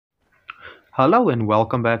Hello and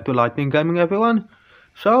welcome back to Lightning Gaming everyone.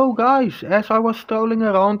 So guys, as I was strolling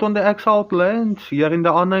around on the exiled lands here in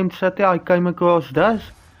the unnamed city, I came across this.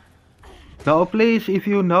 Now please, if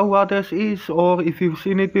you know what this is or if you've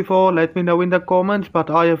seen it before, let me know in the comments, but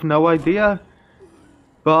I have no idea.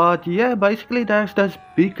 But yeah, basically there's this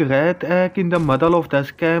big red egg in the middle of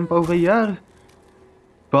this camp over here.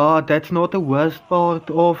 But that's not the worst part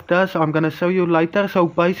of this, I'm gonna show you later. So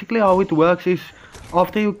basically how it works is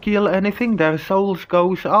after you kill anything, their souls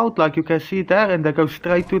goes out like you can see there and they go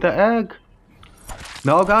straight to the egg.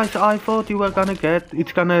 Now guys, I thought you were gonna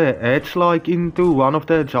it's gonna hatch like into one of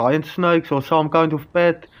the giant snakes or some kind of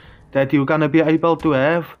pet that you're gonna be able to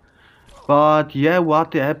have. But yeah,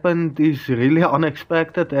 what happened is really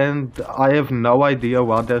unexpected and I have no idea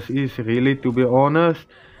what this is really, to be honest.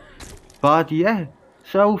 But yeah,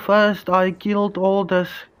 so first I killed all these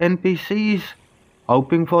NPCs,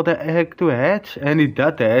 hoping for the egg to hatch, and it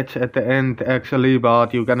did hatch at the end actually,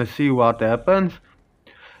 but you're gonna see what happens.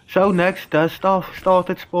 So next the stuff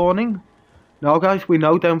started spawning. Now guys, we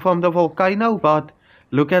know them from the volcano, but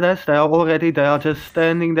look at us, they are just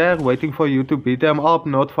standing there waiting for you to beat them up,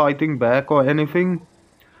 not fighting back or anything.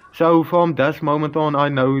 So from this moment on I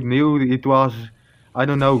knew it was, I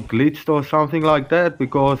don't know, glitched or something like that,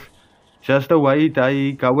 because just the way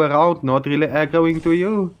they go around, not really aggroing to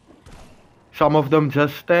you. Some of them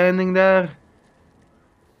just standing there.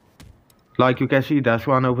 Like you can see, there's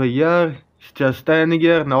one over here. He's just standing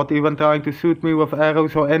here, not even trying to shoot me with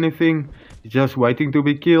arrows or anything. He's just waiting to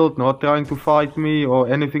be killed, not trying to fight me or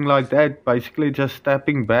anything like that. Basically just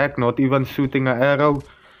stepping back, not even shooting an arrow.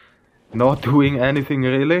 Not doing anything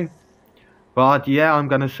really. But yeah, I'm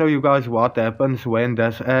gonna show you guys what happens when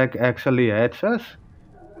this egg actually hatches.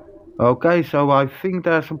 Okay, so I think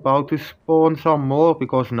there's about to spawn some more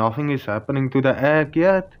because nothing is happening to the egg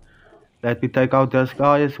yet. Let me take out this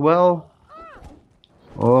guy as well.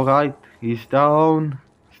 Alright, he's down.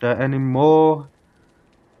 Is there any more?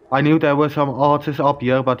 I knew there were some archers up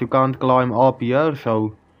here, but you can't climb up here,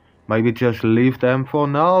 so maybe just leave them for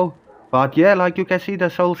now. But yeah, like you can see, the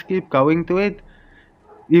souls keep going to it.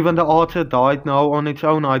 Even the archer died now on its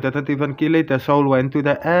own. I didn't even kill it. The soul went to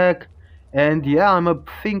the egg. And yeah,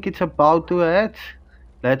 think it's about to hatch.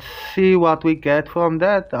 Let's see what we get from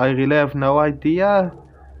that. I really have no idea.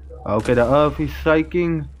 Okay, the earth is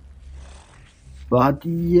shaking. But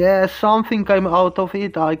yeah, something came out of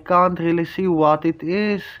it. I can't really see what it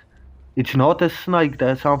is. It's not a snake.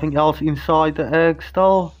 There's something else inside the egg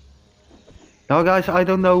still. Now guys, I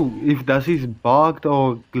don't know if this is bugged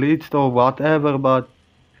or glitched or whatever, but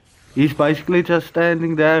he's basically just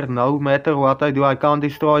standing there. No matter what I do, I can't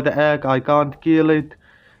destroy the egg, I can't kill it.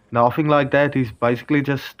 Nothing like that. He's basically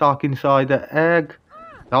just stuck inside the egg.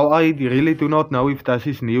 Now I really do not know if this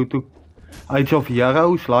is new to Age of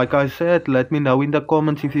Heroes. Like I said, let me know in the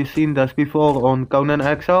comments if you've seen this before on Conan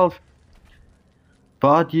Exiles.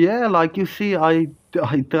 But yeah, like you see, I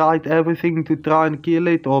tried everything to try and kill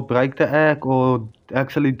it or break the egg or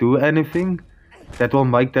actually do anything that will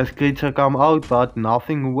make this creature come out, but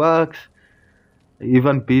nothing works.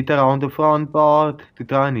 Even beat around the front part to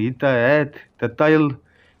try and hit the head. The tail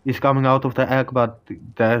is coming out of the egg, but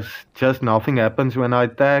there's just nothing happens when I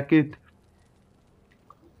attack it.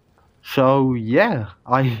 So yeah,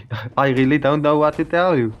 I really don't know what to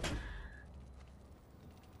tell you.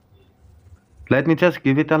 Let me just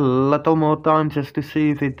give it a little more time just to see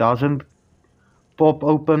if it doesn't pop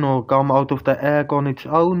open or come out of the egg on its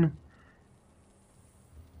own.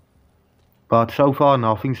 But so far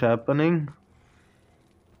nothing's happening.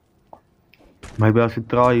 Maybe I should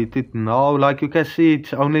try hit it now. Like you can see,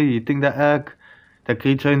 it's only hitting the egg. The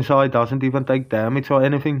creature inside doesn't even take damage or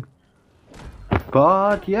anything.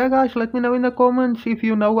 But yeah guys, let me know in the comments if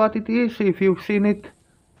you know what it is, if you've seen it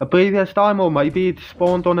a previous time, or maybe it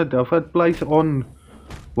spawned on a different place on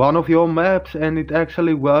one of your maps and it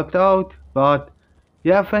actually worked out. But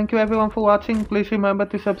yeah, thank you everyone for watching. Please remember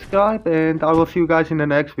to subscribe and I will see you guys in the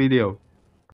next video.